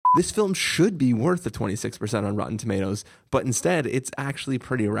This film should be worth the 26% on Rotten Tomatoes, but instead it's actually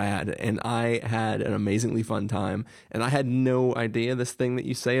pretty rad, and I had an amazingly fun time. And I had no idea this thing that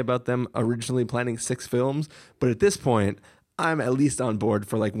you say about them originally planning 6 films, but at this point, I'm at least on board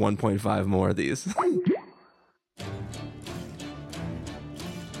for like 1.5 more of these.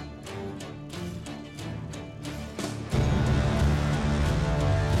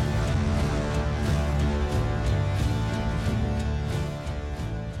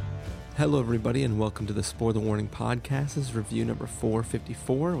 Hello, everybody, and welcome to the Spoiler Warning Podcast. This is review number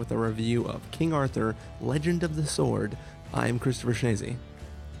 454 with a review of King Arthur, Legend of the Sword. I'm Christopher Schnese.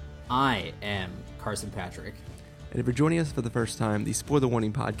 I am Carson Patrick. And if you're joining us for the first time, the Spoiler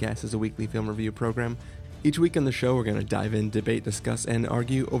Warning Podcast is a weekly film review program. Each week on the show, we're going to dive in, debate, discuss, and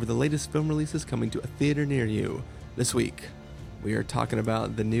argue over the latest film releases coming to a theater near you. This week, we are talking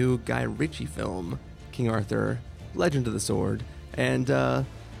about the new Guy Ritchie film, King Arthur, Legend of the Sword, and,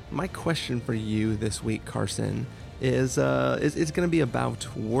 my question for you this week, Carson, is going to be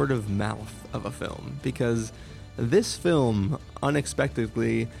about word of mouth of a film, because this film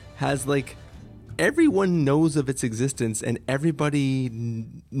unexpectedly has everyone knows of its existence and everybody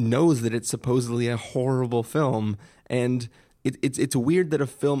knows that it's supposedly a horrible film, and it's weird that a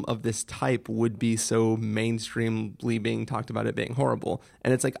film of this type would be so mainstreamly being talked about it being horrible.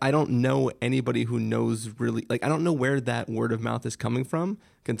 And it's I don't know anybody who knows really, I don't know where that word of mouth is coming from,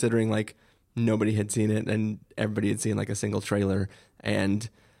 considering nobody had seen it and everybody had seen a single trailer. And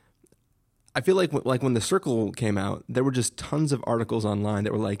I feel like when The Circle came out, there were just tons of articles online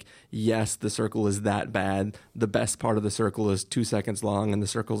that were yes, The Circle is that bad. The best part of The Circle is 2 seconds long, and The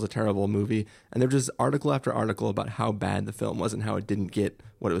Circle's a terrible movie. And there was just article after article about how bad the film was and how it didn't get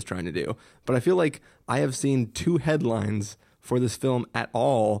what it was trying to do. But I feel like I have seen 2 headlines for this film at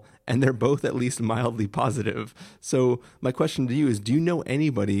all, and they're both at least mildly positive. So my question to you is, do you know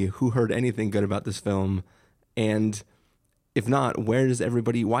anybody who heard anything good about this film? And if not, why is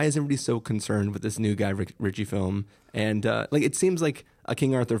everybody so concerned with this new Guy Ritchie film? And it seems like a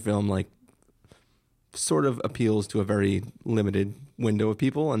King Arthur film sort of appeals to a very limited window of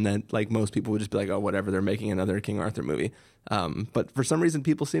people, and that most people would just be oh, whatever, they're making another King Arthur movie. But for some reason,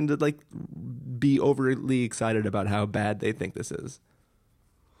 people seem to be overly excited about how bad they think this is.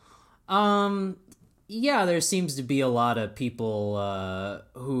 Yeah, there seems to be a lot of people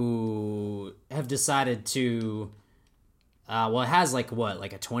who have decided to. Well, it has a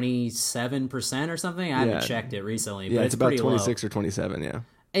 27% or something. I haven't checked it recently, but it's about 26 or 27. Yeah,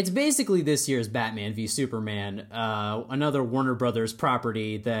 it's basically this year's Batman v Superman, another Warner Brothers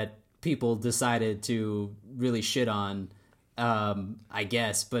property that people decided to really shit on. I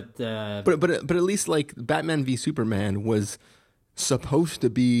guess, but at least Batman v Superman was supposed to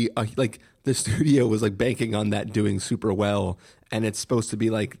be the studio was banking on that doing super well, and it's supposed to be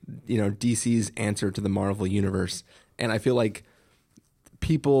DC's answer to the Marvel universe. And I feel like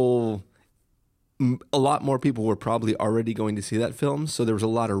a lot more people were probably already going to see that film, so there was a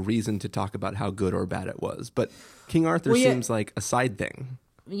lot of reason to talk about how good or bad it was. But King Arthur seems like a side thing.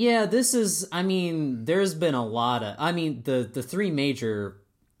 Yeah, there's been a lot of... the 3 major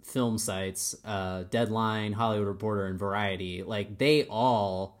film sites, Deadline, Hollywood Reporter, and Variety, they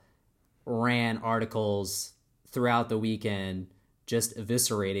all ran articles throughout the weekend just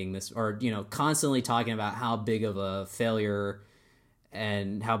eviscerating this, or constantly talking about how big of a failure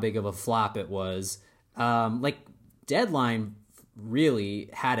and how big of a flop it was. Deadline really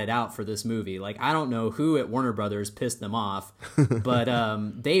had it out for this movie. I don't know who at Warner Brothers pissed them off, but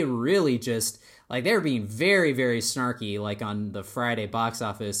they really just they were being very, very snarky on the Friday box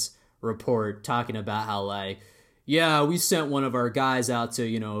office report, talking about how yeah, we sent one of our guys out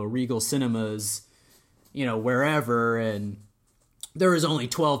to Regal Cinemas wherever, and there was only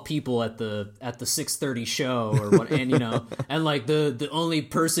 12 people at the 6:30 show or what, and and the only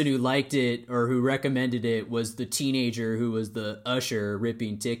person who liked it or who recommended it was the teenager who was the usher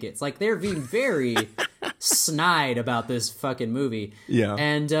ripping tickets. They're being very snide about this fucking movie. Yeah.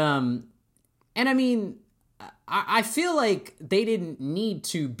 And I mean, I feel like they didn't need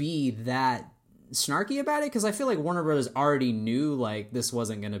to be that snarky about it, because I feel like Warner Brothers already knew this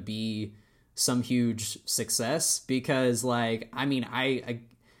wasn't going to be some huge success, because I'll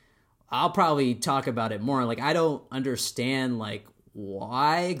probably talk about it more. I don't understand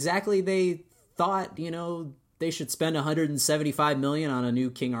why exactly they thought they should spend $175 million on a new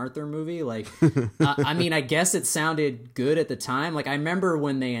King Arthur movie. I guess it sounded good at the time. I remember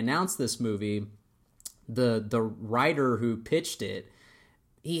when they announced this movie, the writer who pitched it,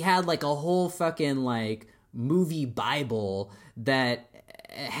 he had a whole fucking movie Bible that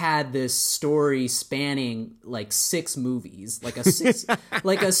had this story spanning like 6 movies, like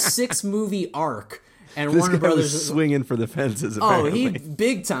a 6 movie arc, and This Warner guy Brothers was swinging for the fences. Apparently. he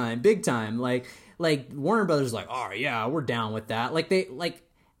big time. Like Warner Brothers, like, oh yeah, we're down with that. Like they like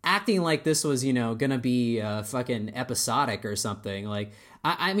acting like this was, you know, gonna be fucking episodic or something. Like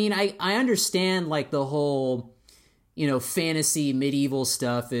I mean I understand like the whole, you know, fantasy medieval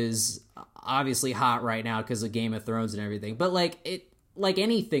stuff is obviously hot right now because of Game of Thrones and everything. But like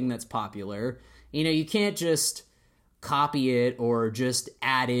anything that's popular, you know, you can't just copy it or just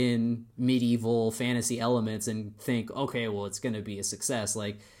add in medieval fantasy elements and think, okay, well, it's going to be a success.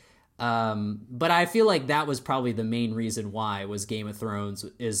 Like, but I feel like that was probably the main reason why was Game of Thrones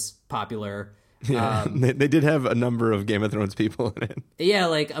is popular. Yeah, they did have a number of Game of Thrones people in it. Yeah,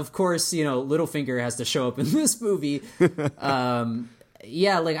 like, of course, you know, Littlefinger has to show up in this movie.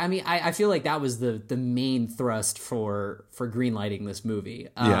 Yeah, like, I mean, I feel like that was the main thrust for greenlighting this movie.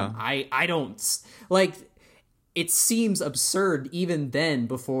 Yeah. I don't, like, it seems absurd even then,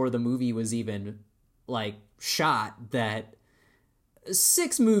 before the movie was even, like, shot, that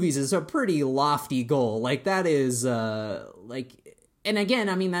 6 movies is a pretty lofty goal. Like, that is, like, and again,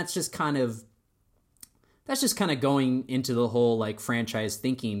 I mean, that's just kind of going into the whole, like, franchise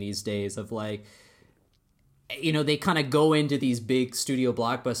thinking these days of, like, you know, they kind of go into these big studio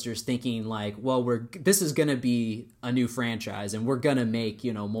blockbusters thinking like, well, this is going to be a new franchise and we're going to make,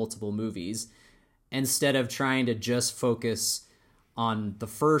 you know, multiple movies, instead of trying to just focus on the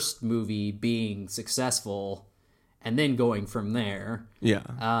first movie being successful and then going from there. Yeah.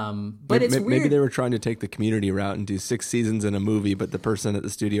 But it's maybe weird. they were trying to take the Community route and do 6 seasons in a movie, but the person at the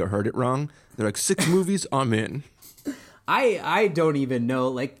studio heard it wrong. They're like, 6 movies, I'm in. I don't even know.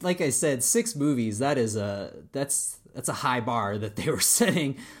 Like I said, 6 movies. That's a high bar that they were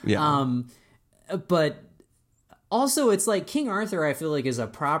setting. Yeah. But also, it's like King Arthur, I feel like, is a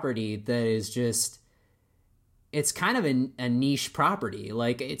property that is just, it's kind of a niche property.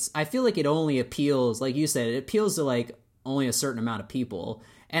 Like, I feel like it only appeals, like you said, it appeals to like only a certain amount of people.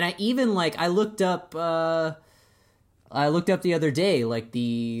 And I looked up the other day, like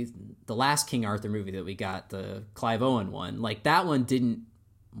the last King Arthur movie that we got, the Clive Owen one, like that one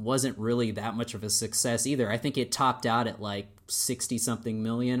wasn't really that much of a success either. I think it topped out at like 60 something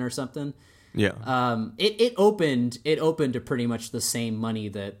million or something. Yeah. It opened to pretty much the same money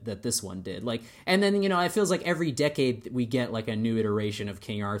that this one did. Like, and then, you know, it feels like every decade we get like a new iteration of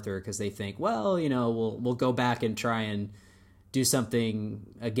King Arthur, because they think, well, you know, we'll go back and try and do something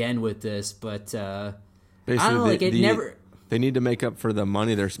again with this, but Basically, I don't know, like never. They need to make up for the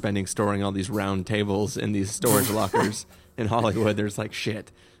money they're spending storing all these round tables in these storage lockers in Hollywood. There's like,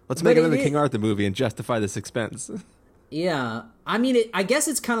 shit, let's make another King Arthur movie and justify this expense. Yeah, I mean, I guess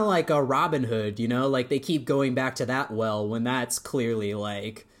it's kind of like a Robin Hood, you know, like they keep going back to that well when that's clearly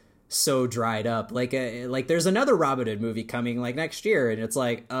like so dried up. Like there's another Robin Hood movie coming like next year, and it's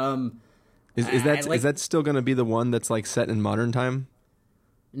like, is that still going to be the one that's like set in modern time?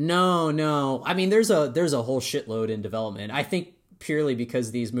 No. I mean, there's a whole shitload in development. I think purely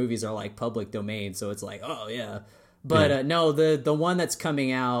because these movies are like public domain, so it's like, oh yeah. But no, the one that's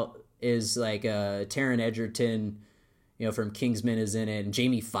coming out is like Taron Egerton, you know, from Kingsman is in it, and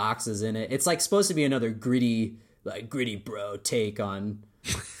Jamie Foxx is in it. It's like supposed to be another gritty bro take on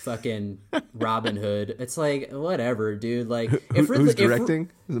fucking Robin Hood. It's like, whatever, dude. Like, who's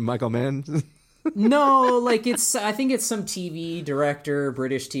directing? Is it Michael Mann? No, like I think it's some British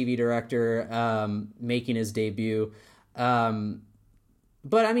TV director, making his debut.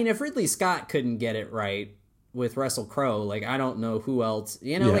 But I mean, if Ridley Scott couldn't get it right with Russell Crowe, like, I don't know who else,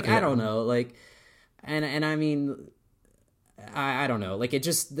 you know, I don't know, like, and I mean, I don't know, like, it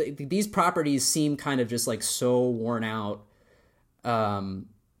just, these properties seem kind of just like so worn out. And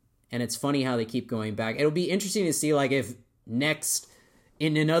it's funny how they keep going back. It'll be interesting to see, like, if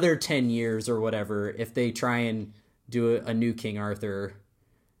in another 10 years or whatever, if they try and do a new King Arthur.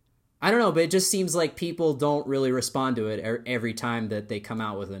 I don't know, but it just seems like people don't really respond to it every time that they come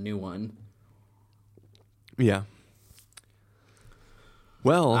out with a new one. Yeah.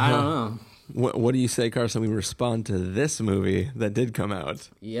 Well, I don't know. What do you say, Carson? We respond to this movie that did come out.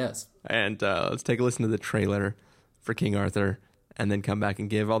 Yes. And let's take a listen to the trailer for King Arthur, and then come back and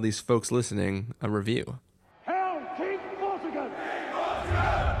give all these folks listening a review.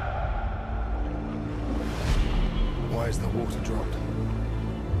 Why is the water dropped?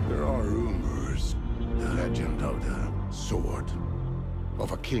 There are rumors. The legend of the sword.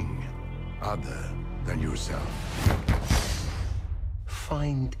 Of a king other than yourself.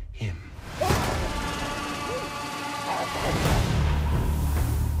 Find him.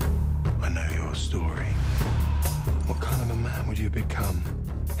 I know your story. What kind of a man would you have become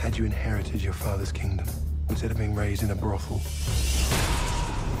had you inherited your father's kingdom instead of being raised in a brothel?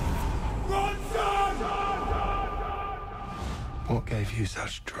 Run, son! What gave you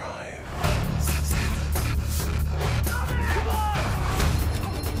such drive?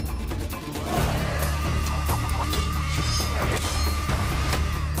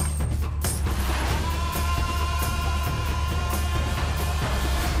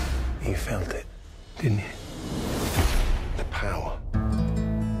 You felt it, didn't you? The power.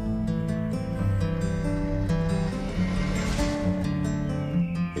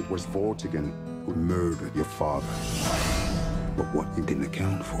 It was Vortigern who murdered your father. But what you didn't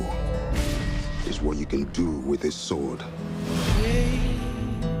account for is what you can do with this sword. You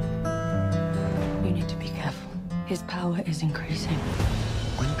need to be careful. His power is increasing.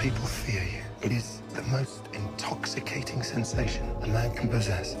 When people fear you, it is the most intoxicating sensation a man can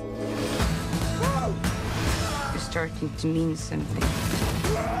possess. You're starting to mean something.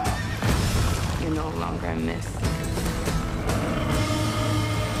 You're no longer a myth.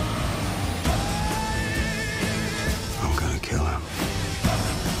 I'm gonna kill him.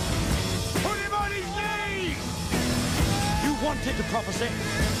 Put him on his knees! You wanted the prophecy?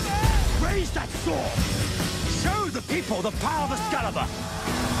 Raise that sword! Show the people the power of Excalibur!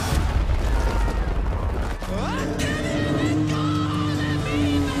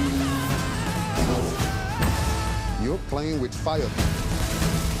 You're playing with fire.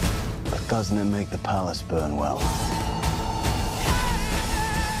 But doesn't it make the palace burn well?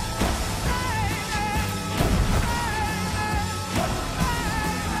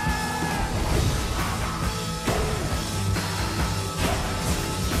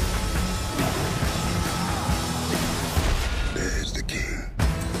 There's the king.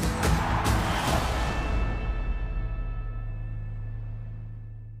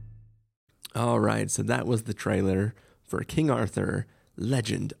 All right, so that was the trailer for King Arthur,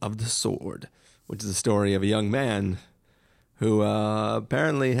 Legend of the Sword, which is the story of a young man who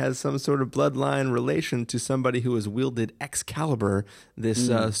apparently has some sort of bloodline relation to somebody who has wielded Excalibur,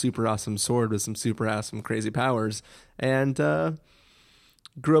 this super awesome sword with some super awesome crazy powers, and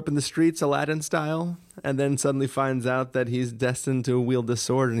grew up in the streets Aladdin style, and then suddenly finds out that he's destined to wield this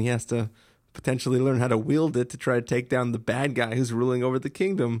sword, and he has to potentially learn how to wield it to try to take down the bad guy who's ruling over the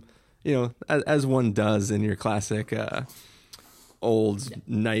kingdom. You know, as one does in your classic old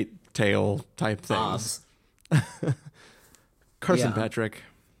knight tale type things. Carson Patrick,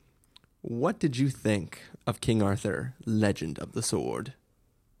 what did you think of King Arthur, Legend of the Sword?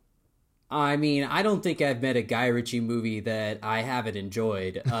 I mean, I don't think I've met a Guy Ritchie movie that I haven't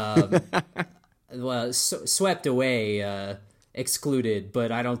enjoyed. Well, Swept Away excluded, but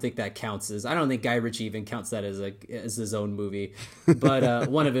I don't think that counts as. I don't think Guy Ritchie even counts that as his own movie, but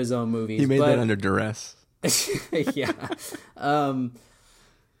one of his own movies. He made that under duress. Yeah.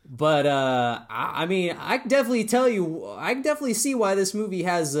 But I mean, I can definitely see why this movie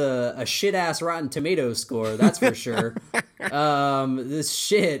has a shit ass Rotten Tomatoes score. That's for sure. This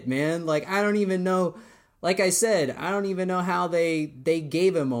shit, man. Like, I don't even know. Like I said, I don't even know how they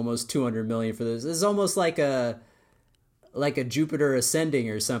gave him almost $200 million for this. This is almost like a Jupiter Ascending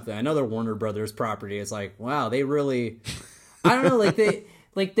or something. Another Warner Brothers property. It's like, wow, they really. I don't know.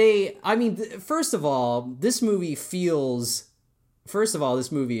 I mean, first of all, this movie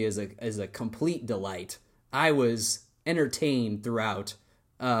is a complete delight. I was entertained throughout,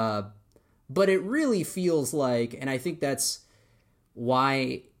 but it really feels like, and I think that's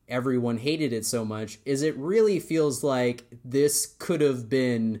why everyone hated it so much, is it really feels like this could have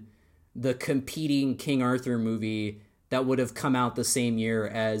been the competing King Arthur movie that would have come out the same year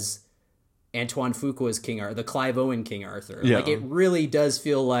as Antoine Fuqua's King Arthur, the Clive Owen King Arthur. Yeah. Like, it really does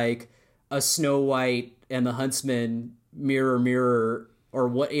feel like a Snow White and the Huntsman mirror, mirror, or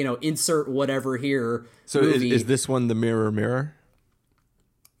what, you know, insert whatever here. So movie. is this one the Mirror Mirror?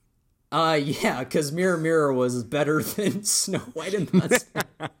 Yeah, because Mirror Mirror was better than Snow White and the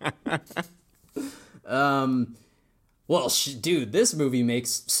Huntsman. Well, dude, this movie makes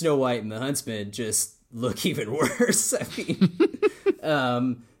Snow White and the Huntsman just look even worse. I mean,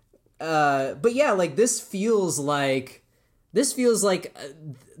 but yeah, like this feels like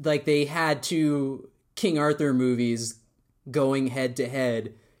they had two King Arthur movies going head to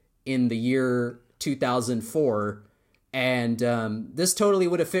head in the year 2004, and this totally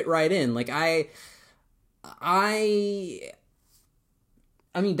would have fit right in. Like I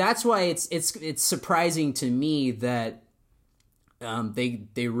mean, that's why it's surprising to me that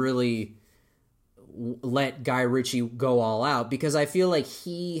they really let Guy Ritchie go all out, because I feel like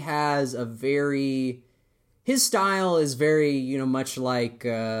he has a very his style is very, you know, much like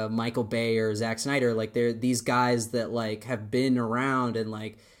Michael Bay or Zack Snyder. Like, they're these guys that like have been around and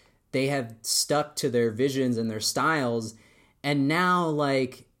like they have stuck to their visions and their styles. And now,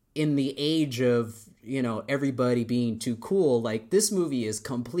 like, in the age of, you know, everybody being too cool, like, this movie is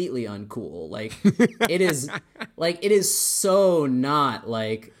completely uncool. Like, it is so not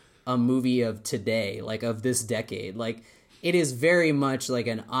like a movie of today, like of this decade. Like, it is very much like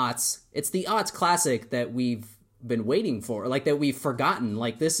an aughts. It's the aughts classic that we've been waiting for, like, that we've forgotten.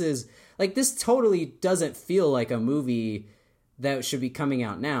 Like, this totally doesn't feel like a movie that should be coming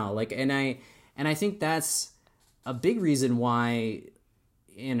out now. Like, and I think that's a big reason why,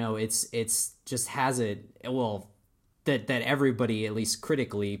 you know, it's just has it, well, that everybody, at least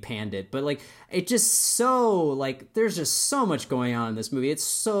critically, panned it. But like, it just so, like, there's just so much going on in this movie. It's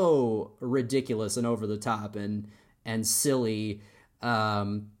so ridiculous and over the top and silly. But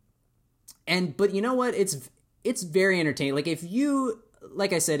you know what? It's very entertaining. Like, if you,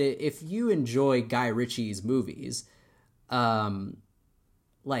 like I said, if you enjoy Guy Ritchie's movies,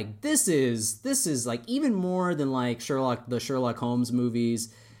 like, this is like even more than like the Sherlock Holmes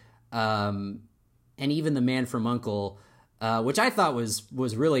movies, and even The Man from U.N.C.L.E., which I thought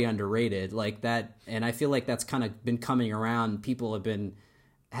was really underrated, like that. And I feel like that's kind of been coming around. People have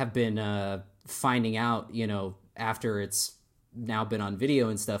been finding out, you know, after it's now been on video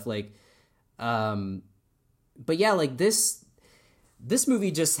and stuff, like, but yeah, like this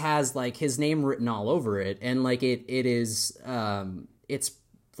movie just has like his name written all over it. And like, it is, it's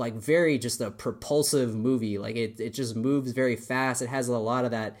like very just a propulsive movie. Like, it just moves very fast. It has a lot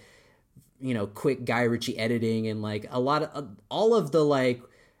of that, you know, quick Guy Ritchie editing, and like a lot of all of the like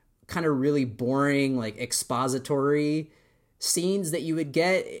kind of really boring, like, expository scenes that you would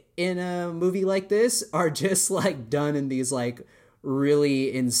get in a movie like this are just like done in these like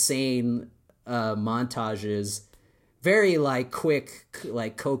really insane montages, very like quick,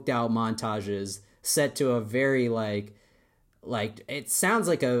 like coked out montages set to a very like it sounds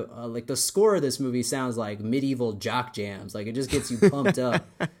like like the score of this movie sounds like medieval jock jams. Like, it just gets you pumped up.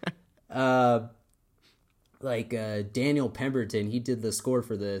 Daniel Pemberton, he did the score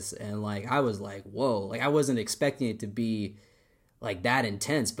for this, and like, I was like, whoa, like, I wasn't expecting it to be like that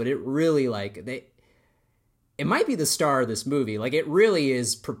intense, but it really, like, it might be the star of this movie. Like, it really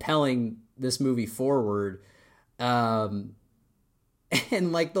is propelling this movie forward. And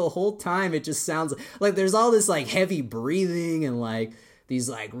like, the whole time it just sounds like there's all this like heavy breathing and like these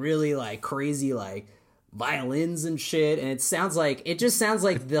like really like crazy like violins and shit, and it just sounds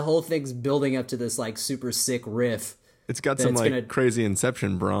like the whole thing's building up to this like super sick riff. It's got some like crazy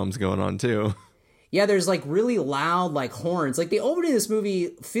Inception Brahms going on too. Yeah, there's like really loud like horns. Like, the opening of this movie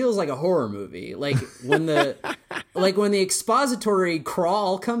feels like a horror movie. Like, when the when the expository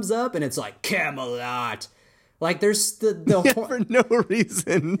crawl comes up and it's like Camelot. Like, there's the for no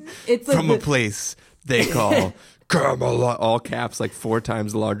reason. It's from a place they call Camelot, all caps, like 4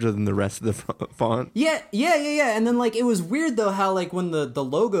 times larger than the rest of the font. Yeah. And then like, it was weird though how like when the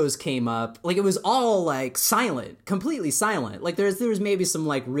logos came up, like, it was all like silent, completely silent. Like, there was maybe some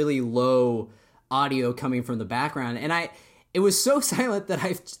like really low audio coming from the background, and it was so silent that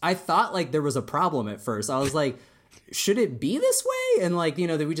I thought like there was a problem at first. I was like, should it be this way? And like, you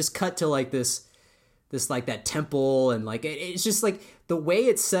know, that we just cut to like this like that temple, and like it's just like the way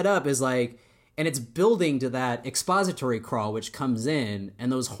it's set up is like, and it's building to that expository crawl which comes in,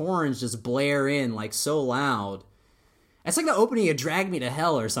 and those horns just blare in like so loud. It's like the opening of Drag Me to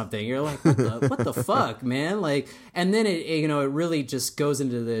Hell or something. You're like, what the fuck, man? Like, and then it you know, it really just goes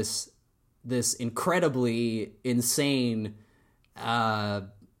into this incredibly insane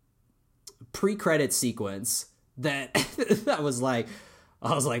pre-credit sequence that I was like,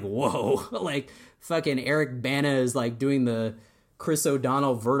 whoa, like, fucking Eric Bana is like doing the Chris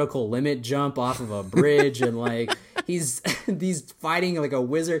O'Donnell vertical limit jump off of a bridge, and like he's fighting like a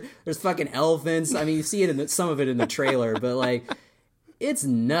wizard. There's fucking elephants. I mean, you see it some of it in the trailer, but like, it's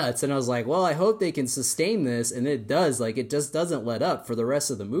nuts. And I was like, well, I hope they can sustain this, and it does. Like, it just doesn't let up for the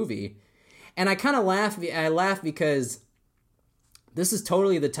rest of the movie. And I kind of laugh. I laugh because this is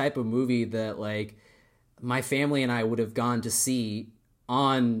totally the type of movie that like my family and I would have gone to see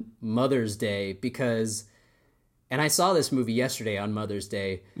on Mother's Day, because, and I saw this movie yesterday on Mother's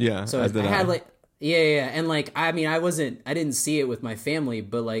Day. Yeah. So I had like, yeah. And like, I mean, I didn't see it with my family,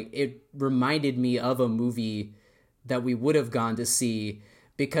 but like, it reminded me of a movie that we would have gone to see,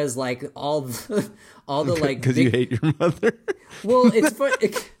 because like all the like, because you hate your mother. Well, it's fun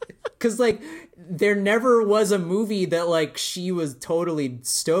because like there never was a movie that like she was totally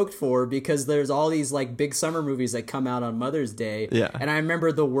stoked for, because there's all these like big summer movies that come out on Mother's Day. Yeah. And I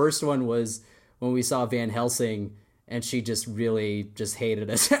remember the worst one was when we saw Van Helsing, and she just really just hated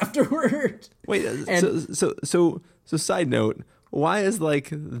us afterward. Wait, so side note, why is like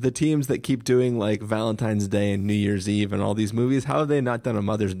the teams that keep doing like Valentine's Day and New Year's Eve and all these movies, how have they not done a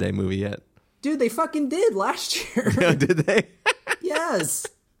Mother's Day movie yet? Dude, they fucking did last year. Yeah, did they? Yes.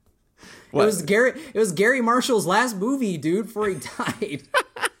 What? It was Gary Marshall's last movie, dude, before he died.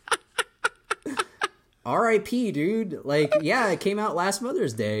 R.I.P., dude. Like, yeah, it came out last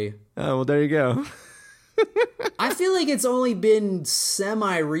Mother's Day. Oh, well, there you go. I feel like it's only been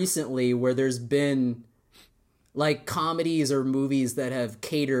semi-recently where there's been, like, comedies or movies that have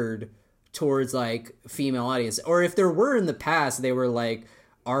catered towards, like, female audience. Or if there were in the past, they were, like,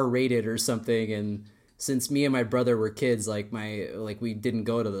 R-rated or something, and since me and my brother were kids, like, we didn't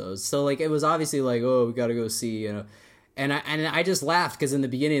go to those. So, like, it was obviously like, oh, we gotta go see, you know. And I just laughed because in the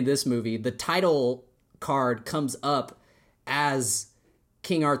beginning of this movie, the title card comes up as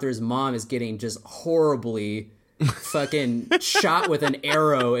King Arthur's mom is getting just horribly fucking shot with an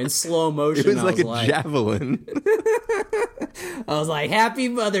arrow in slow motion. It was like a javelin. I was like, Happy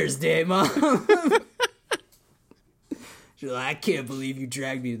Mother's Day, Mom. She's like, I can't believe you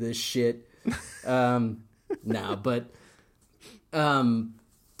dragged me to this shit. But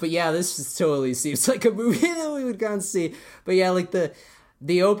yeah, this just totally seems like a movie that we would go and see. But yeah, like the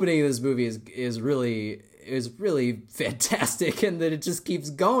opening of this movie is really fantastic, and that it just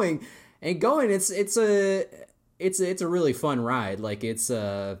keeps going and going. It's a really fun ride. Like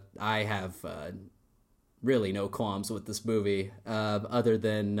I have really no qualms with this movie, other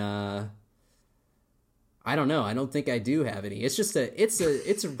than I don't know. I don't think I do have any. It's just it's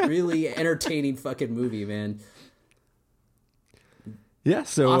a really entertaining fucking movie, man. Yeah,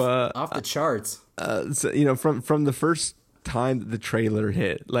 so off the charts. So, you know, from the first time that the trailer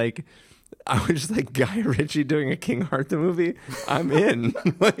hit, like, I was just like, Guy Ritchie doing a King Arthur movie? I'm in.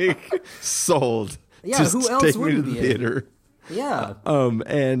 Like, sold. Yeah, just who else take me to wouldn't the be theater. Yeah.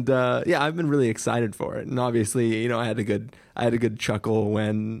 Yeah, I've been really excited for it. And obviously, you know, I had a good chuckle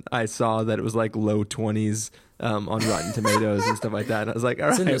when I saw that it was like low 20s on Rotten Tomatoes and stuff like that. And I was like, all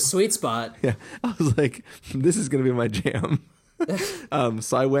right. It's in the sweet spot. Yeah. I was like, this is going to be my jam.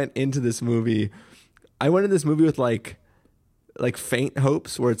 So I went into this movie. With like faint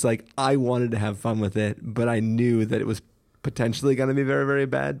hopes, where it's like I wanted to have fun with it, but I knew that it was potentially going to be very, very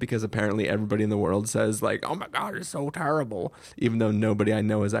bad, because apparently everybody in the world says like, oh my God, it's so terrible, even though nobody I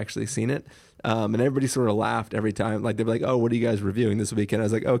know has actually seen it. And everybody sort of laughed every time. Like, they'd be like, oh, what are you guys reviewing this weekend? I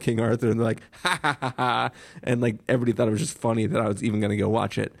was like, oh, King Arthur. And they're like, ha ha ha ha. And like, everybody thought it was just funny that I was even going to go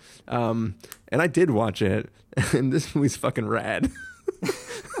watch it. And I did watch it, and this movie's fucking rad.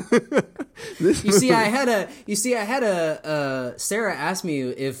 Sarah asked me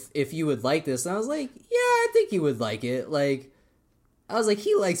if you would like this, and I was like, yeah, I think you would like it. Like, I was like,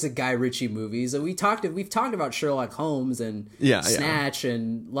 he likes the Guy Ritchie movies, and we've talked about Sherlock Holmes and Snatch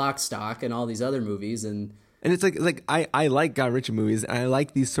and Lock, Stock and all these other movies, and it's like I like Guy Ritchie movies, and I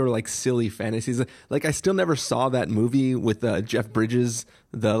like these sort of like silly fantasies. Like, I still never saw that movie with Jeff Bridges,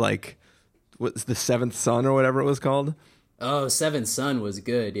 what's the Seventh Son or whatever it was called. Oh, Seventh Son was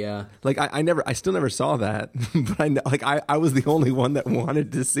good, yeah. Like, I still never saw that, but I was the only one that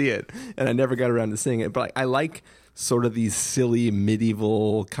wanted to see it, and I never got around to seeing it. But I like sort of these silly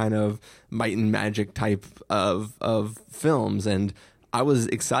medieval kind of might and magic type of films, and I was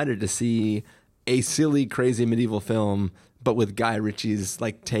excited to see a silly, crazy medieval film, but with Guy Ritchie's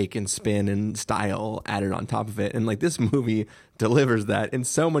like take and spin and style added on top of it. And like, this movie delivers that in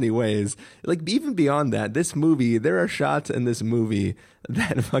so many ways. Like, even beyond that, there are shots in this movie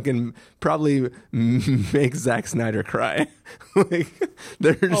that fucking probably make Zack Snyder cry. Like,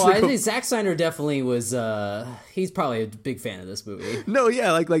 I think Zack Snyder definitely was. He's probably a big fan of this movie. No,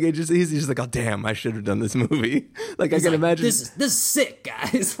 yeah, he's just like, oh damn, I should have done this movie. Like, I can imagine this is sick,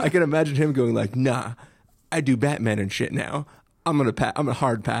 guys. I can imagine him going like, nah, I do Batman and shit now. I'm gonna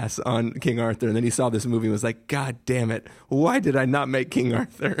hard pass on King Arthur. And then he saw this movie and was like, God damn it, why did I not make King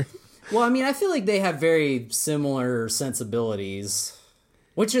Arthur? Well, I mean, I feel like they have very similar sensibilities,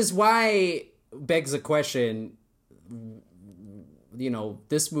 which is why begs the question, you know,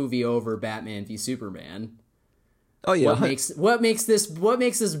 this movie over Batman v Superman. Oh yeah. What makes this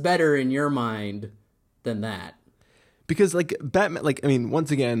better in your mind than that? Because like Batman, like, I mean,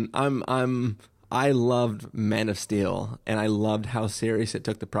 once again, I loved Man of Steel, and I loved how serious it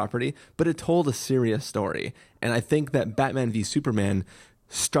took the property, but it told a serious story. And I think that Batman v Superman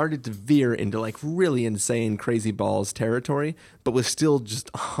started to veer into like really insane, crazy balls territory, but was still just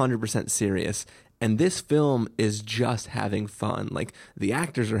 100% serious. And this film is just having fun. Like, the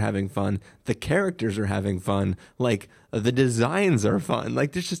actors are having fun. The characters are having fun. Like, the designs are fun.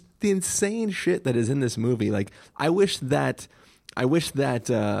 Like, there's just the insane shit that is in this movie. Like, I wish that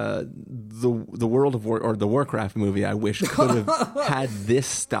the World of War or the Warcraft movie, I wish could have had this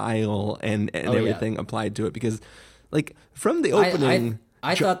style and everything applied to it, because like from the opening,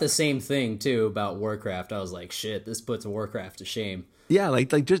 I thought the same thing too about Warcraft. I was like, shit, this puts Warcraft to shame. Yeah, like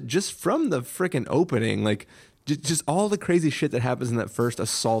just from the freaking opening, like just all the crazy shit that happens in that first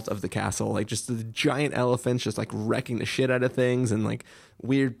assault of the castle, like just the giant elephants just like wrecking the shit out of things, and like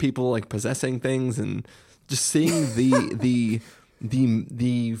weird people like possessing things, and just seeing the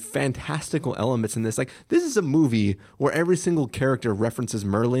fantastical elements in this. Like, this is a movie where every single character references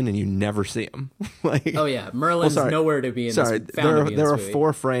Merlin and you never see him. Like, oh yeah, Merlin's nowhere to be in this. There are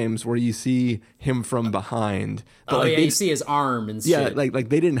 4 frames where you see him from behind. But you see his arm and shit. Yeah, like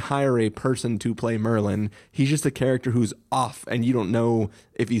they didn't hire a person to play Merlin. He's just a character who's off, and you don't know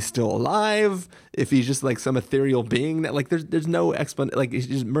if he's still alive, if he's just like some ethereal being that, like, there's no explanation. Like, it's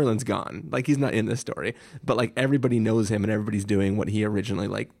just Merlin's gone. Like, he's not in this story, but like everybody knows him and everybody's doing what he originally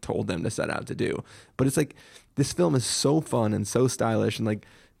like told them to set out to do. But it's like, this film is so fun and so stylish and like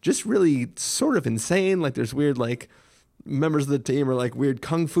just really sort of insane. Like, there's weird like members of the team are like weird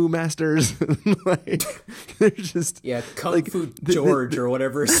kung fu masters. Like, they're just Kung Fu George or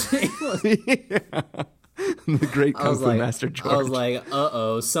whatever his name was. The great kung fu master George. I was like,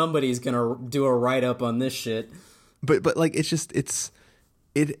 somebody's gonna do a write up on this shit. But like,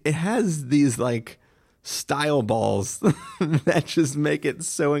 it has these like style balls that just make it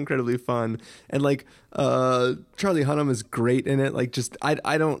so incredibly fun. And like Charlie Hunnam is great in it. Like, just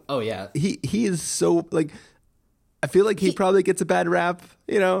I don't. Oh yeah. He is so like. I feel like he probably gets a bad rap,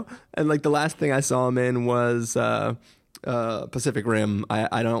 you know. And like the last thing I saw him in was Pacific Rim.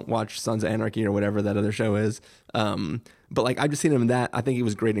 I don't watch Sons of Anarchy or whatever that other show is. But like, I've just seen him in that. I think he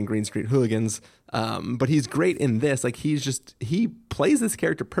was great in Green Street Hooligans. But he's great in this. Like, he plays this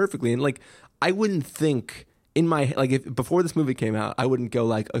character perfectly. And like, I wouldn't think in my, like, if before this movie came out, I wouldn't go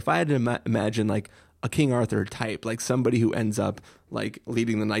like, if I had to imagine like a King Arthur type, like somebody who ends up like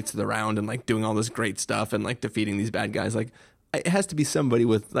leading the Knights of the Round and like doing all this great stuff and like defeating these bad guys, like it has to be somebody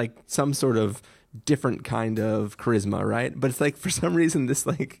with like some sort of different kind of charisma, right? But it's like, for some reason, this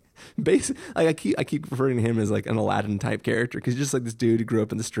like base, like I keep referring to him as like an Aladdin type character, because he's just like this dude who grew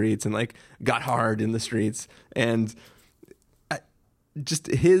up in the streets and like got hard in the streets, and just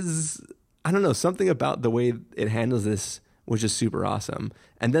his, I don't know, something about the way it handles this was just super awesome.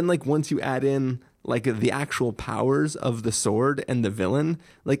 And then like once you add in like the actual powers of the sword and the villain,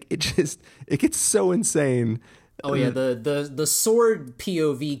 like it gets so insane. Oh yeah, the sword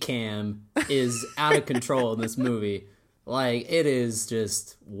POV cam is out of control in this movie. Like, it is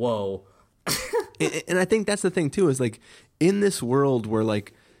just whoa. And I think that's the thing too, is like, in this world where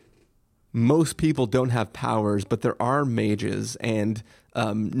like most people don't have powers, but there are mages, and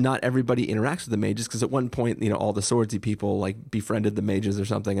not everybody interacts with the mages, because at one point, you know, all the swordsy people like befriended the mages or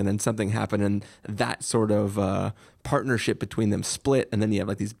something, and then something happened, and that sort of partnership between them split, and then you have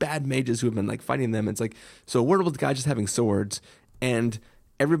like these bad mages who have been like fighting them. It's like, so a world with guys just having swords, and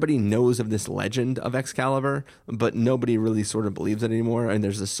everybody knows of this legend of Excalibur, but nobody really sort of believes it anymore, and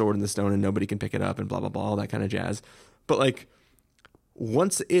there's a sword in the stone and nobody can pick it up and blah blah blah, all that kind of jazz. But like,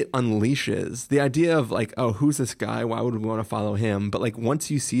 once it unleashes the idea of like, oh, who's this guy? Why would we want to follow him? But like, once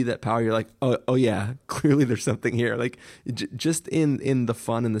you see that power, you're like, oh yeah, clearly there's something here. Like, just in the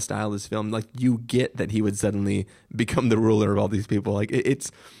fun and the style of this film, like, you get that he would suddenly become the ruler of all these people. Like, it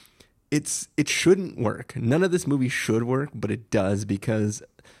shouldn't work. None of this movie should work, but it does, because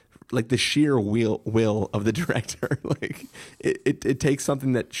like the sheer will of the director, like it takes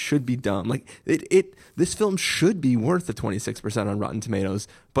something that should be dumb. Like this film should be worth the 26% on Rotten Tomatoes,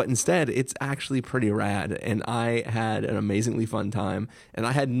 but instead it's actually pretty rad. And I had an amazingly fun time, and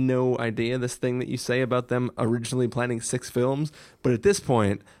I had no idea this thing that you say about them originally planning 6 films. But at this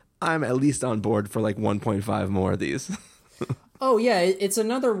point, I'm at least on board for like 1.5 more of these. Oh yeah, it's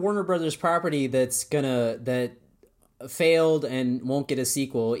another Warner Brothers property that failed and won't get a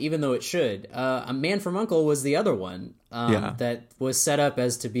sequel, even though it should. A Man from U.N.C.L.E. was the other one that was set up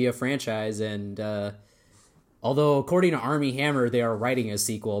as to be a franchise, and although according to Armie Hammer they are writing a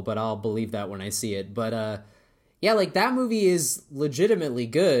sequel, but I'll believe that when I see it. But yeah, like, that movie is legitimately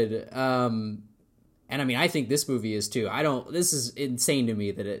good, and I mean, I think this movie is too. This is insane to me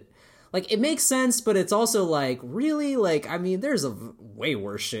that it makes sense, but it's also like, really? Like, I mean, there's a way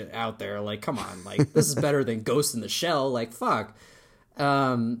worse shit out there. Like, come on. Like, this is better than Ghost in the Shell. Like, fuck.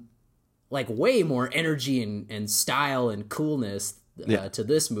 Like, way more energy and style and coolness to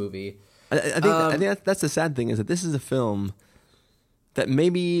this movie. I think that's the sad thing, is that this is a film that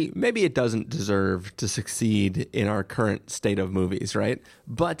maybe it doesn't deserve to succeed in our current state of movies, right?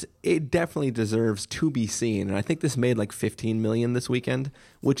 But it definitely deserves to be seen. And I think this made like 15 million this weekend,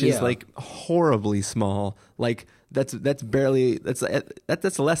 which is like horribly small. Like that's barely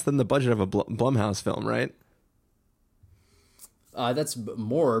that's less than the budget of a Blumhouse film, right? That's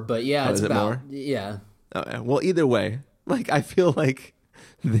more, but yeah, it's about more? Yeah. Oh, yeah. Well, either way, like I feel like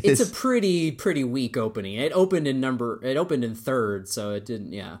it's a pretty weak opening. It opened in third, so it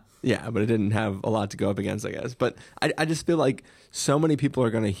didn't. Yeah, but it didn't have a lot to go up against, I guess. But I just feel like so many people are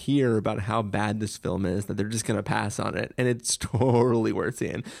going to hear about how bad this film is that they're just going to pass on it, and it's totally worth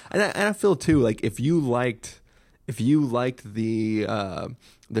seeing. And I feel too like if you liked the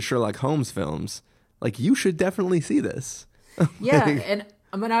Sherlock Holmes films, like you should definitely see this. Yeah, and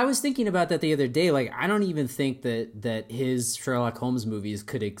I mean, I was thinking about that the other day. Like, I don't even think that his Sherlock Holmes movies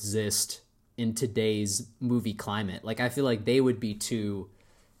could exist in today's movie climate. Like, I feel like they would be too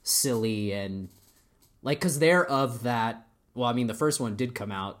silly and like, because they're of that. Well, I mean, the first one did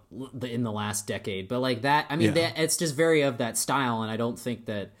come out in the last decade, but like that, I mean, it's just very of that style. And I don't think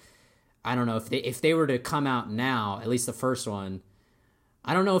that, I don't know if they were to come out now, at least the first one,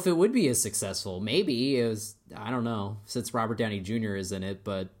 I don't know if it would be as successful. Maybe it was, I don't know, since Robert Downey Jr. is in it,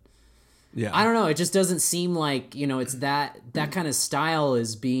 but yeah, I don't know. It just doesn't seem like, it's that kind of style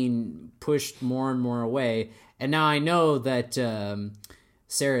is being pushed more and more away. And now I know that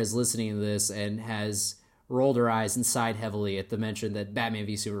Sarah is listening to this and has rolled her eyes and sighed heavily at the mention that Batman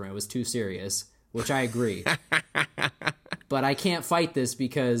v Superman was too serious, which I agree. But I can't fight this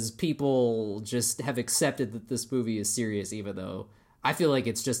because people just have accepted that this movie is serious, even though I feel like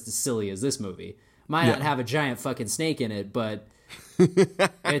it's just as silly as this movie. Might not have a giant fucking snake in it, but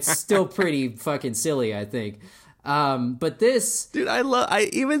it's still pretty fucking silly, I think. But this, dude,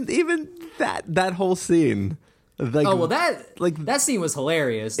 even that whole scene. Like, that scene was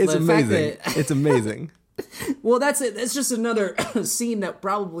hilarious. It's amazing. It's amazing. Well, that's it. It's just another scene that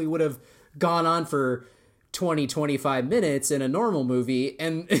probably would have gone on for 20-25 minutes in a normal movie,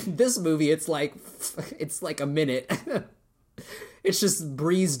 and in this movie, it's like a minute. It's just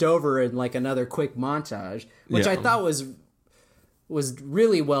breezed over in like another quick montage, which I thought was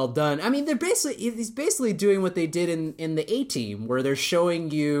really well done. I mean, he's basically doing what they did in the A-Team, where they're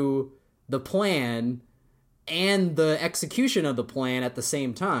showing you the plan and the execution of the plan at the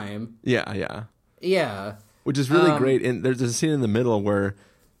same time. Yeah. Which is really great. And there's a scene in the middle where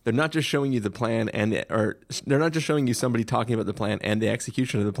they're not just showing you the plan or they're not just showing you somebody talking about the plan and the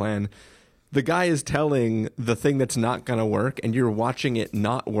execution of the plan. The guy is telling the thing that's not going to work, and you're watching it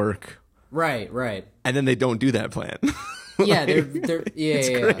not work. Right. And then they don't do that plan. Yeah, they're it's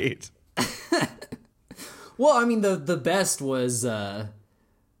great. Well, I mean, the best was, I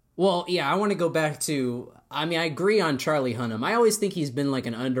want to go back to, I mean, I agree on Charlie Hunnam. I always think he's been like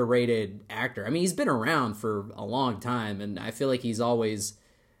an underrated actor. I mean, he's been around for a long time, and I feel like he's always,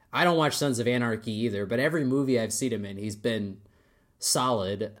 I don't watch Sons of Anarchy either, but every movie I've seen him in, he's been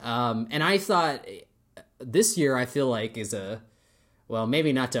solid. And I thought this year, I feel like is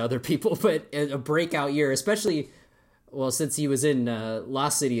maybe not to other people, but a breakout year, especially, well, since he was in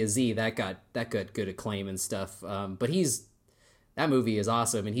Lost City of Z, that got good acclaim and stuff. But that movie is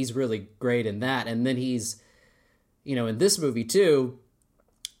awesome, and he's really great in that. And then he's, in this movie too.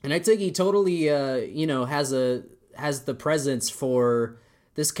 And I think he totally, has the presence for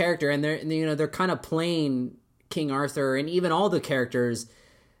this character, and they're kind of playing King Arthur, and even all the characters,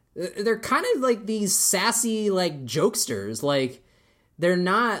 they're kind of like these sassy like jokesters. Like, they're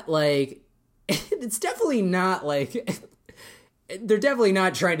not like, it's definitely not like, they're definitely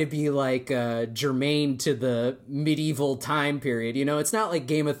not trying to be like germane to the medieval time period. It's not like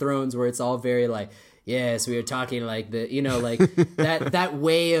Game of Thrones where it's all very like, yes, we are talking like the, like that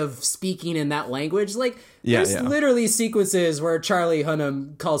way of speaking in that language. Like, there's literally sequences where Charlie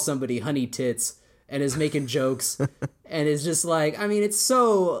Hunnam calls somebody honey tits and is making jokes, and is just like, I mean, it's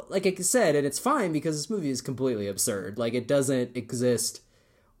so, like I said, and it's fine because this movie is completely absurd. Like, it doesn't exist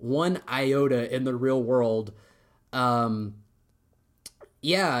one iota in the real world. And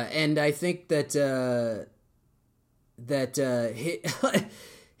I think that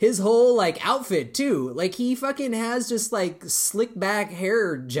his whole like outfit too, like he fucking has just like slick back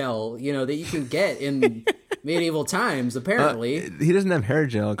hair gel, that you can get in medieval times, apparently. He doesn't have hair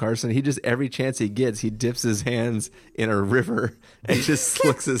gel, Carson. He just, every chance he gets, he dips his hands in a river and just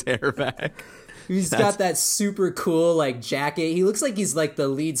slicks his hair back. He's got that super cool like jacket. He looks like he's like the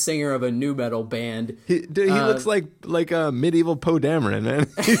lead singer of a nu metal band. He looks like a medieval Poe Dameron, man.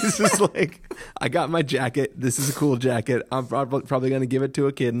 He's just like, I got my jacket. This is a cool jacket. I'm probably going to give it to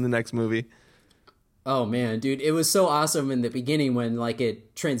a kid in the next movie. Oh man, dude, it was so awesome in the beginning when like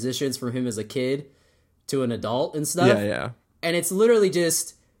it transitions from him as a kid to an adult and stuff. Yeah. And it's literally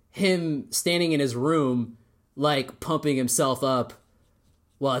just him standing in his room, like pumping himself up.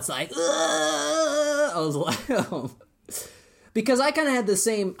 Well, it's like, I was like, because I kind of had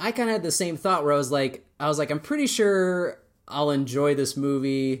the same thought where I was like, I'm pretty sure I'll enjoy this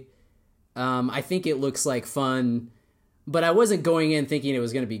movie. I think it looks like fun, but I wasn't going in thinking it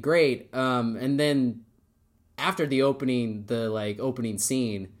was going to be great. And then after the opening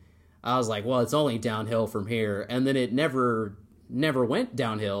scene, I was like, well, it's only downhill from here. And then it never went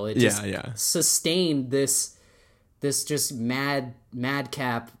downhill. It just sustained this just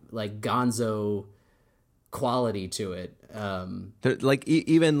madcap like gonzo quality to it. Like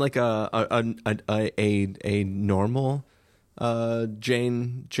even like a normal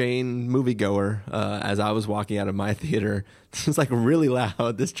Jane moviegoer, as I was walking out of my theater, it was like really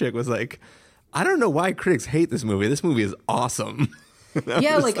loud. This chick was like, I don't know why critics hate this movie. This movie is awesome.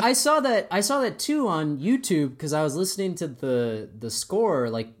 Yeah, like I saw that too on YouTube because I was listening to the score,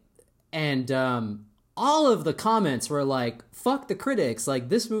 like, and all of the comments were like, fuck the critics, like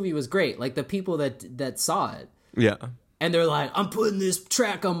this movie was great, like the people that saw it. Yeah. And they're like, I'm putting this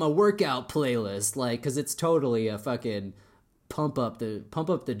track on my workout playlist, like, because it's totally a fucking pump up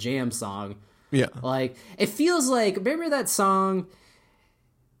the jam song. Yeah. Like, it feels like, remember that song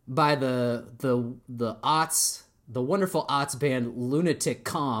by the aughts, the wonderful aughts band Lunatic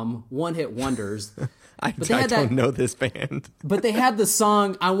Calm, One Hit Wonders. I don't know this band. But they had the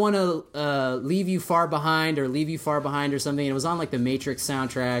song, I Want to Leave You Far Behind or Leave You Far Behind or something. It was on like the Matrix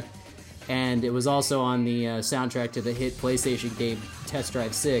soundtrack. And it was also on the soundtrack to the hit PlayStation game Test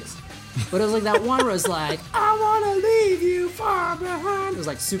Drive 6. But it was like that one where it was like, I want to leave you far behind. It was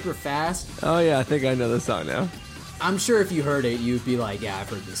like super fast. Oh yeah, I think I know the song now. I'm sure if you heard it, you'd be like, yeah, I've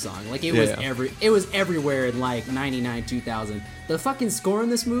heard this song. Like it was everywhere in like 99, 2000. The fucking score in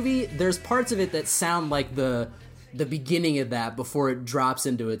this movie, there's parts of it that sound like the beginning of that before it drops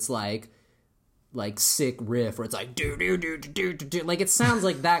into its like sick riff where it's like do do do do do do. Like it sounds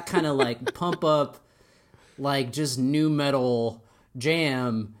like that kind of like pump up, like just nu metal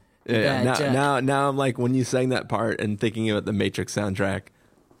jam. Yeah. Now I'm like, when you sang that part and thinking about the Matrix soundtrack,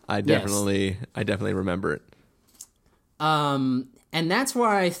 I definitely remember it. And that's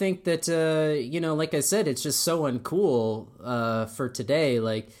why I think that, like I said, it's just so uncool, for today.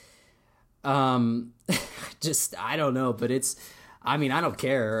 Like, just, I don't know, but I don't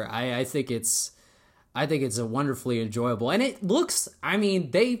care. I think it's a wonderfully enjoyable, and it looks,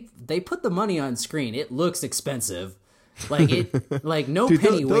 they put the money on screen. It looks expensive. Like it, like no Dude,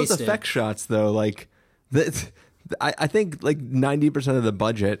 penny those wasted. Effect shots though, like I think like 90% of the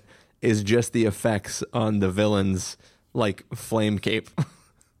budget is just the effects on the villain's like flame cape.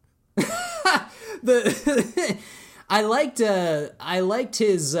 I liked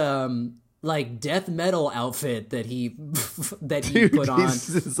his like death metal outfit that he put on.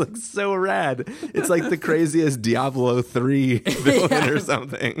 It's like so rad. It's like the craziest Diablo 3 villain or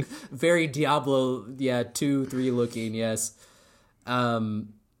something. Very Diablo, 2, 3 looking, yes.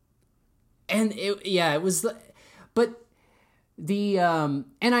 And it was, but the and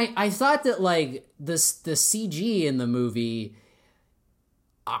I thought that like the CG in the movie,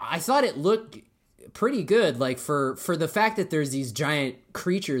 I thought it looked pretty good, like for the fact that there's these giant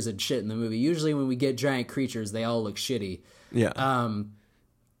creatures and shit in the movie. Usually when we get giant creatures, they all look shitty. Yeah.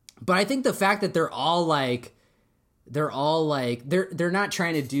 But I think the fact that they're not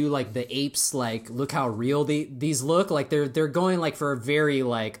trying to do like the apes, like look how real these look, like they're going like for a very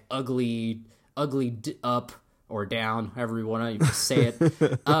like ugly up or down, however you want to say it.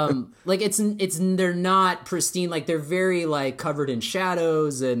 Like they're not pristine, like they're very like covered in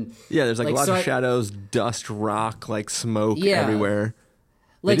shadows and there's like lots of shadows, dust, rock, like smoke everywhere.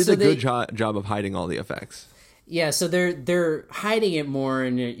 Like they did a good job of hiding all the effects. Yeah, so they're hiding it more,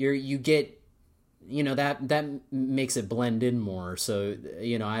 and you get, that makes it blend in more. So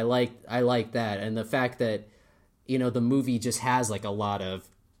I like that, and the fact that the movie just has like a lot of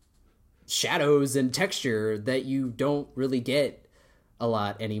shadows and texture that you don't really get a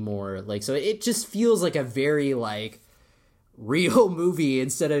lot anymore. Like, so it just feels like a very like real movie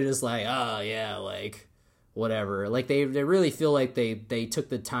instead of just like, oh yeah, like whatever. Like they really feel like they took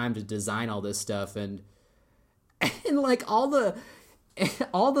the time to design all this stuff, and like all the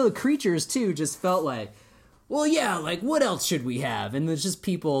creatures too just felt like well, yeah, like, what else should we have? And there's just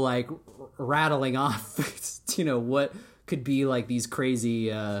people, like, rattling off, what could be, like, these crazy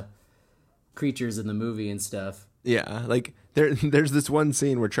creatures in the movie and stuff. Yeah, like, there's this one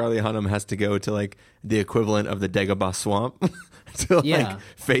scene where Charlie Hunnam has to go to, like, the equivalent of the Dagobah Swamp to, like,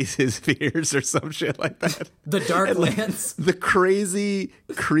 face his fears or some shit like that. The Darklands. Like, the crazy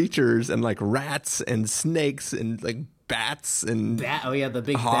creatures and, like, rats and snakes and, like, bats and the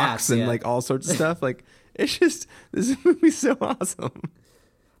big hawks bats, and, like, all sorts of stuff. Like, it's just, this movie's so awesome.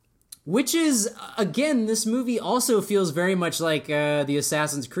 Which is, again, this movie also feels very much like the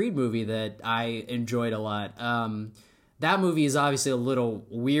Assassin's Creed movie that I enjoyed a lot. That movie is obviously a little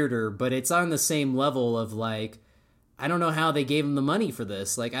weirder, but it's on the same level of, like, I don't know how they gave him the money for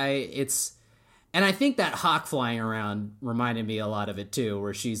this. Like, and I think that hawk flying around reminded me a lot of it too,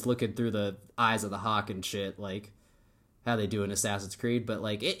 where she's looking through the eyes of the hawk and shit, like how they do in Assassin's Creed. But,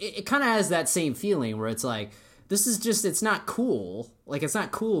 like, it kind of has that same feeling where it's like, this is just, it's not cool. Like, it's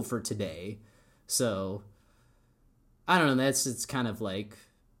not cool for today. So, I don't know, it's kind of like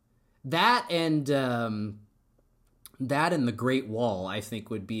that and The Great Wall, I think,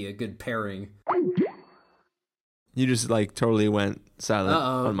 would be a good pairing. You just, like, totally went silent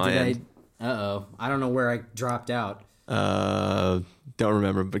on my end. I don't know where I dropped out. Don't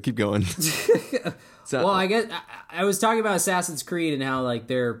remember, but keep going. Well, I guess I was talking about Assassin's Creed and how, like,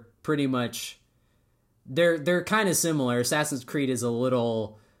 they're pretty much... They're kind of similar. Assassin's Creed is a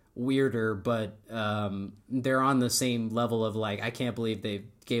little weirder, but they're on the same level of, like, I can't believe they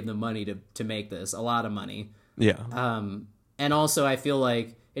gave them money to make this. A lot of money. Yeah. And also I feel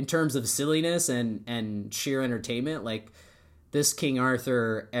like in terms of silliness and sheer entertainment, like, this King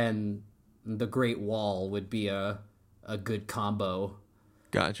Arthur and The Great Wall would be a good combo.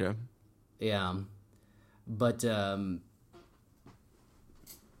 Gotcha. Yeah. But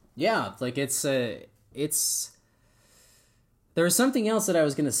yeah, like, it's there was something else that I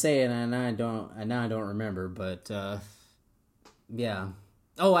was gonna say and I don't remember, but yeah.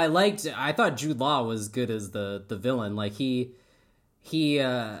 Oh, I thought Jude Law was good as the villain. Like, he he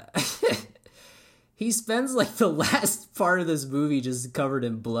spends, like, the last part of this movie just covered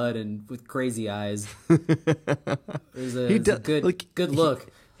in blood and with crazy eyes. It's a good look.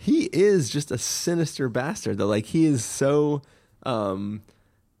 He is just a sinister bastard, though. Like, he is so...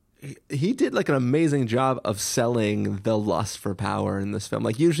 he did, like, an amazing job of selling the lust for power in this film.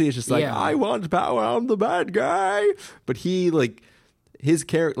 Like, usually it's just like, I want power, I'm the bad guy. But he, like... his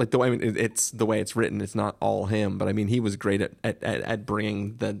character, like, it's the way it's written. It's not all him, but I mean, he was great at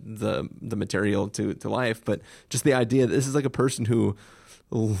bringing the material to life. But just the idea that this is like a person who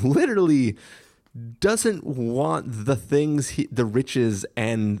literally doesn't want the things, the riches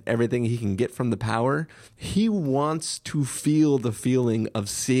and everything he can get from the power. He wants to feel the feeling of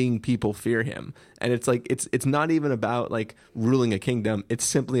seeing people fear him. And it's like, it's not even about, like, ruling a kingdom. It's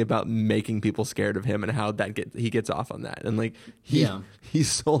simply about making people scared of him and how he gets off on that. And, like, he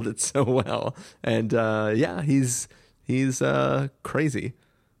sold it so well. And he's crazy.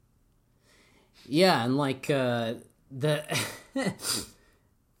 Yeah. And, like,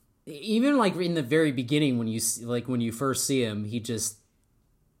 even, like, in the very beginning, when you first see him, he just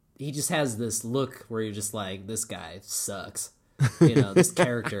has this look where you're just like, this guy sucks, this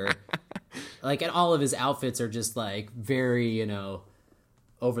character, like, and all of his outfits are just, like, very,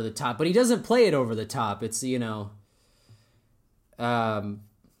 over the top, but he doesn't play it over the top. It's, but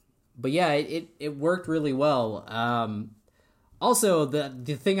yeah, it worked really well. Also,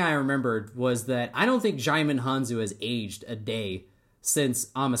 the thing I remembered was that I don't think Djimon Hounsou has aged a day since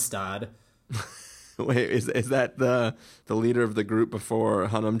Amistad. Wait, is that the leader of the group before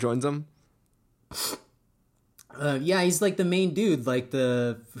Hunnam joins them? Yeah, he's, like, the main dude, like,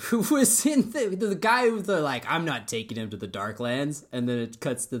 who was in the guy who's like, I'm not taking him to the Darklands, and then it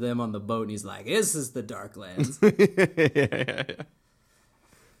cuts to them on the boat, and he's like, this is the Darklands. Yeah.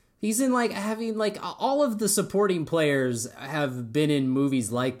 He's in, like, having, like, all of the supporting players have been in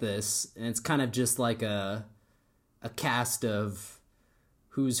movies like this, and it's kind of just like a cast of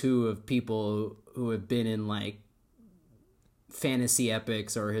who's who of people who have been in, like, fantasy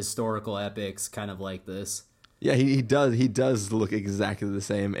epics or historical epics kind of like this. Yeah, he does look exactly the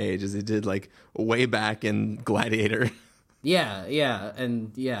same age as he did, like, way back in Gladiator. Yeah.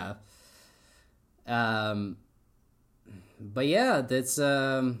 But yeah, that's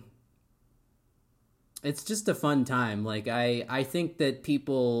it's just a fun time. Like, I think that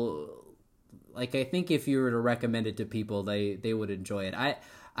people, like, I think if you were to recommend it to people, they would enjoy it.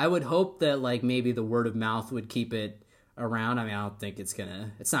 I would hope that, like, maybe the word of mouth would keep it around. I mean, I don't think it's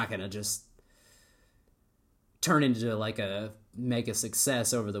not gonna just turn into, like, a mega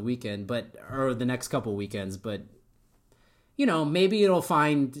success over the weekend, or the next couple weekends, but you know, maybe it'll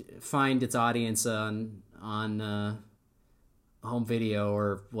find its audience on home video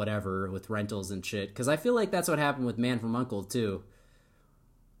or whatever with rentals and shit. Because I feel like that's what happened with Man from U.N.C.L.E. too.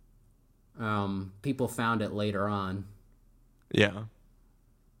 People found it later on. Yeah.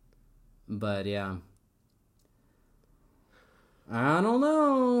 But yeah. I don't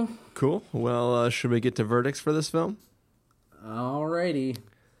know. Cool. Well, should we get to verdicts for this film? Alrighty.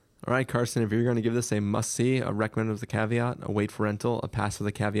 All right, Carson, if you're going to give this a must-see, a recommend with a caveat, a wait for rental, a pass with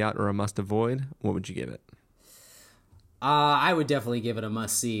a caveat, or a must-avoid, what would you give it? I would definitely give it a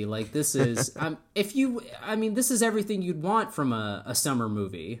must-see. Like, this is... this is everything you'd want from a summer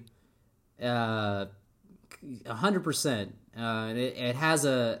movie. 100%. It has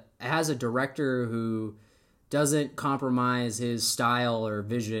a director who doesn't compromise his style or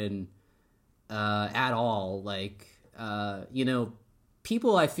vision at all. Like,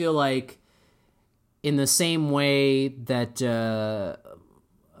 people, I feel like, in the same way that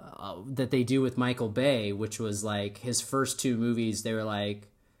they do with Michael Bay, which was like his first two movies, they were like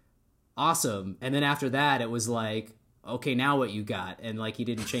awesome, and then after that it was like, okay, now what you got? And like, he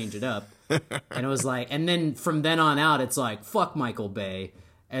didn't change it up. And it was like, and then from then on out it's like, fuck Michael Bay.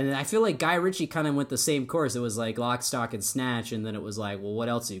 And I feel like Guy Ritchie kind of went the same course. It was like Lock, Stock, and Snatch, and then it was like, well, what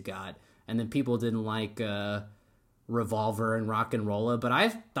else you got? And then people didn't like Revolver and Rock and Rolla, but I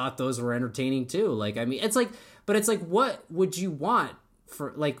thought those were entertaining too. Like, I mean, it's like, but it's like, what would you want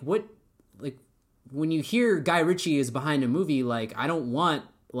for, like, what, like, when you hear Guy Ritchie is behind a movie, like, I don't want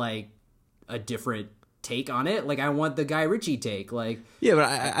like a different take on it. Like, I want the Guy Ritchie take. Like, yeah,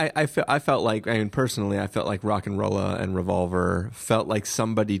 but I felt like, I mean, personally, I felt like Rock and Rolla and Revolver felt like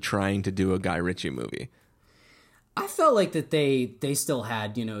somebody trying to do a Guy Ritchie movie. I felt like that they still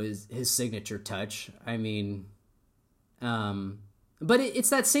had, you know, his signature touch. I mean, but it's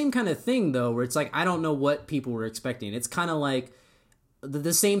that same kind of thing though, where it's like, I don't know what people were expecting. It's kind of like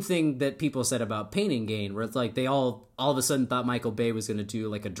the same thing that people said about Pain and Gain, where it's like they all of a sudden thought Michael Bay was going to do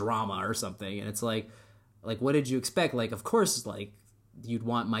like a drama or something, and it's like, what did you expect? Like, of course, like, you'd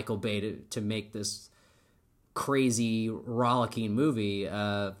want Michael Bay to make this crazy rollicking movie.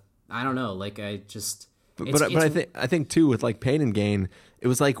 I don't know, like, I just. But I think too, with like Pain and Gain, it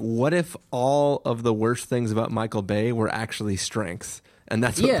was like, what if all of the worst things about Michael Bay were actually strengths? And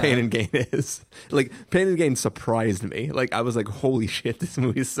that's what Pain and Gain is. Like, Pain and Gain surprised me. Like, I was like, holy shit, this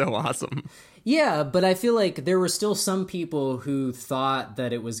movie is so awesome. Yeah, but I feel like there were still some people who thought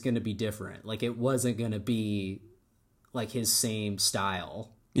that it was going to be different. Like, it wasn't going to be like his same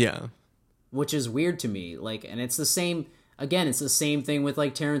style. Yeah. Which is weird to me. Like, and it's the same, again, it's the same thing with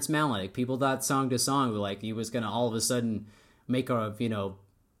like Terrence Malick. People thought Song to Song, like, he was going to all of a sudden make a, you know,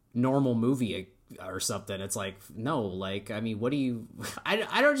 normal movie or something. It's like, no, like, I mean, what do you,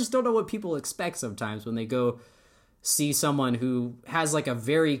 I just don't know what people expect sometimes when they go see someone who has like a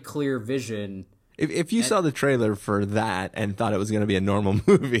very clear vision. If you saw the trailer for that and thought it was going to be a normal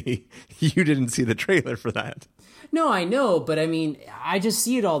movie, you didn't see the trailer for that. No, I know, but I mean, I just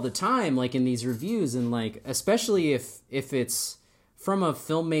see it all the time, like in these reviews, and like, especially if it's from a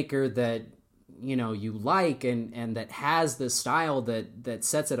filmmaker that, you know, you like and that has the style that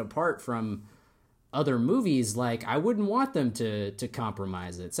sets it apart from other movies, like, I wouldn't want them to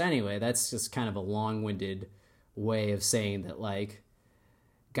compromise it. So anyway, that's just kind of a long-winded way of saying that, like,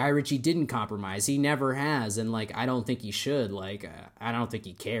 Guy Ritchie didn't compromise. He never has, and like, I don't think he should. Like, I don't think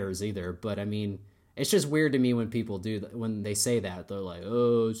he cares either. But I mean, it's just weird to me when people do that, when they say that. They're like,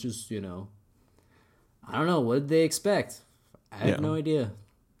 oh, it's just, you know, I don't know, what did they expect? I have no idea.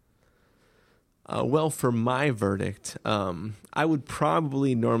 Well, for my verdict, I would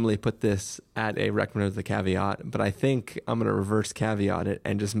probably normally put this at a recommend with a caveat, but I think I'm going to reverse caveat it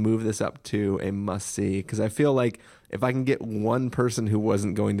and just move this up to a must-see, because I feel like if I can get one person who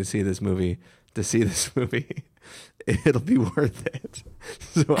wasn't going to see this movie to see this movie, it'll be worth it.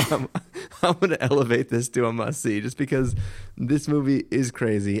 So I'm going to elevate this to a must-see, just because this movie is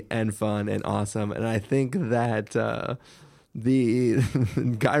crazy and fun and awesome, and I think that the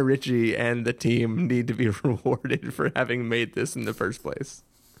Guy Ritchie and the team need to be rewarded for having made this in the first place.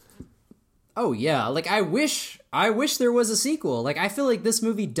 Oh yeah, like, I wish there was a sequel. Like, I feel like this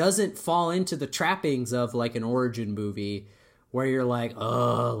movie doesn't fall into the trappings of like an origin movie where you're like,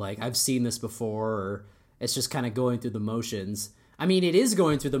 oh, like, I've seen this before, or it's just kind of going through the motions. I mean, it is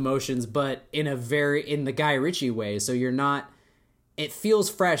going through the motions, but in the Guy Ritchie way. So you're not, it feels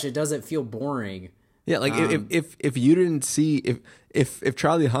fresh. It doesn't feel boring. Yeah, like if you didn't see, if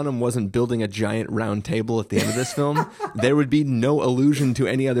Charlie Hunnam wasn't building a giant round table at the end of this film, there would be no allusion to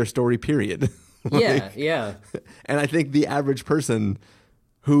any other story, period. Yeah. And I think the average person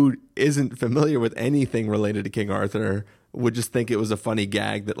who isn't familiar with anything related to King Arthur would just think it was a funny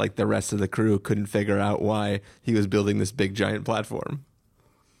gag that like the rest of the crew couldn't figure out why he was building this big giant platform.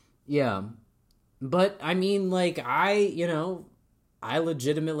 Yeah. But I mean, like, I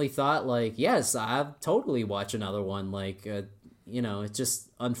legitimately thought, like, yes, I'll totally watch another one. Like, it's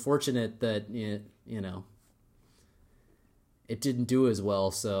just unfortunate that, it didn't do as well.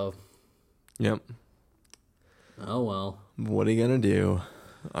 So, yep. Oh, well. What are you going to do?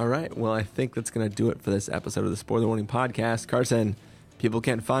 All right. Well, I think that's going to do it for this episode of the Spoiler Warning Podcast. Carson, people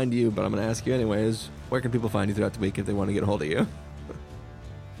can't find you, but I'm going to ask you anyways. Where can people find you throughout the week if they want to get a hold of you?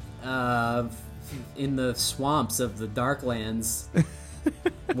 In the swamps of the Darklands,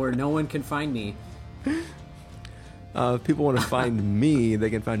 where no one can find me. If people want to find me, they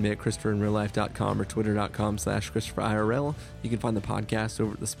can find me at ChristopherInRealLife.com or Twitter.com/ChristopherIRL. You can find the podcast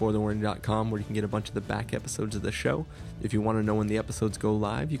over at thespoilerwarning.com, where you can get a bunch of the back episodes of the show. If you want to know when the episodes go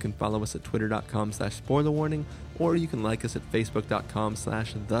live, you can follow us at Twitter.com/SpoilerWarning, or you can like us at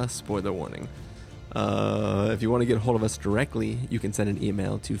Facebook.com/TheSpoilerWarning. If you want to get a hold of us directly, you can send an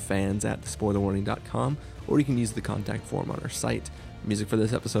email to fans@thespoilerwarning.com, or you can use the contact form on our site. Music for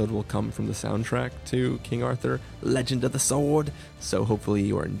this episode will come from the soundtrack to King Arthur, Legend of the Sword, so hopefully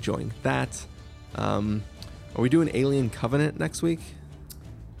you are enjoying that. Are we doing Alien Covenant next week?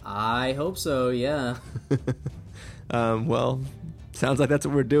 I hope so, yeah. Well, sounds like that's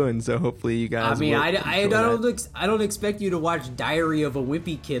what we're doing, so hopefully you guys I don't expect you to watch Diary of a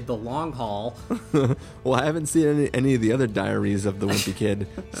Wimpy Kid, The Long Haul. Well, I haven't seen any of the other diaries of the Wimpy Kid,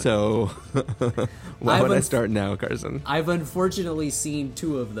 so why would I start now, Carson? I've unfortunately seen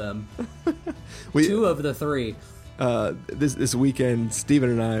 2 of them. 2 of the 3. This weekend, Steven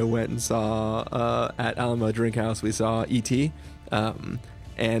and I went and saw, at Alamo Drinkhouse, we saw E.T.,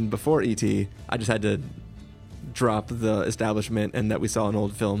 and before E.T., I just had to drop the establishment and that we saw an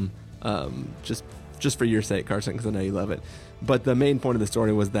old film, just for your sake, Carson, because I know you love it. But the main point of the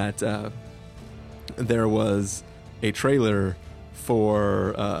story was that there was a trailer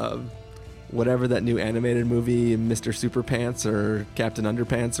for whatever that new animated movie, Mr. Super Pants or Captain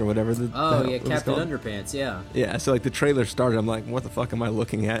Underpants or whatever. Captain Underpants, yeah. Yeah, so like the trailer started, I'm like, what the fuck am I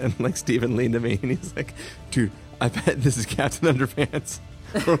looking at? And like Steven leaned to me and he's like, dude, I bet this is Captain Underpants.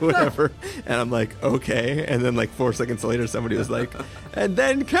 Or whatever. And I'm like, okay. And then like 4 seconds later somebody was like, and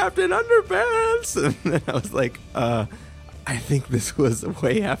then Captain Underpants. And then I was like, I think this was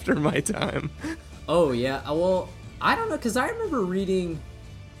way after my time. Oh yeah, well, I don't know, because I remember reading,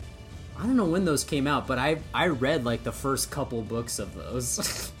 I don't know when those came out, but I read like the first couple books of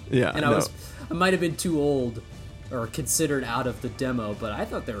those. Yeah. And I might have been too old or considered out of the demo, but I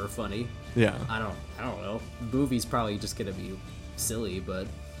thought they were funny. Yeah. I don't know. The movie's probably just gonna be silly, but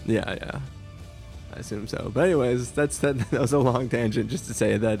yeah, I assume so. But anyways, that was a long tangent just to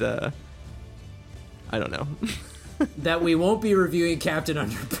say that I don't know. That we won't be reviewing Captain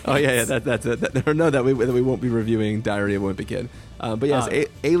Underpants. Oh yeah, that's it. That we won't be reviewing Diary of a Wimpy Kid. But yes,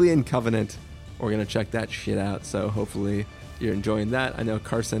 Alien Covenant, we're gonna check that shit out. So hopefully you're enjoying that. I know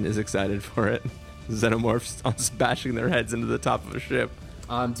Carson is excited for it. Xenomorphs on bashing their heads into the top of a ship.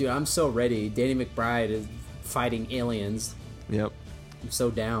 Dude, I'm so ready. Danny McBride is fighting aliens. Yep. I'm so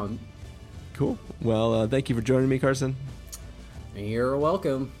down. Cool. Well, thank you for joining me, Carson. You're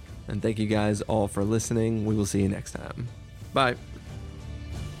welcome. And thank you guys all for listening. We will see you next time. Bye.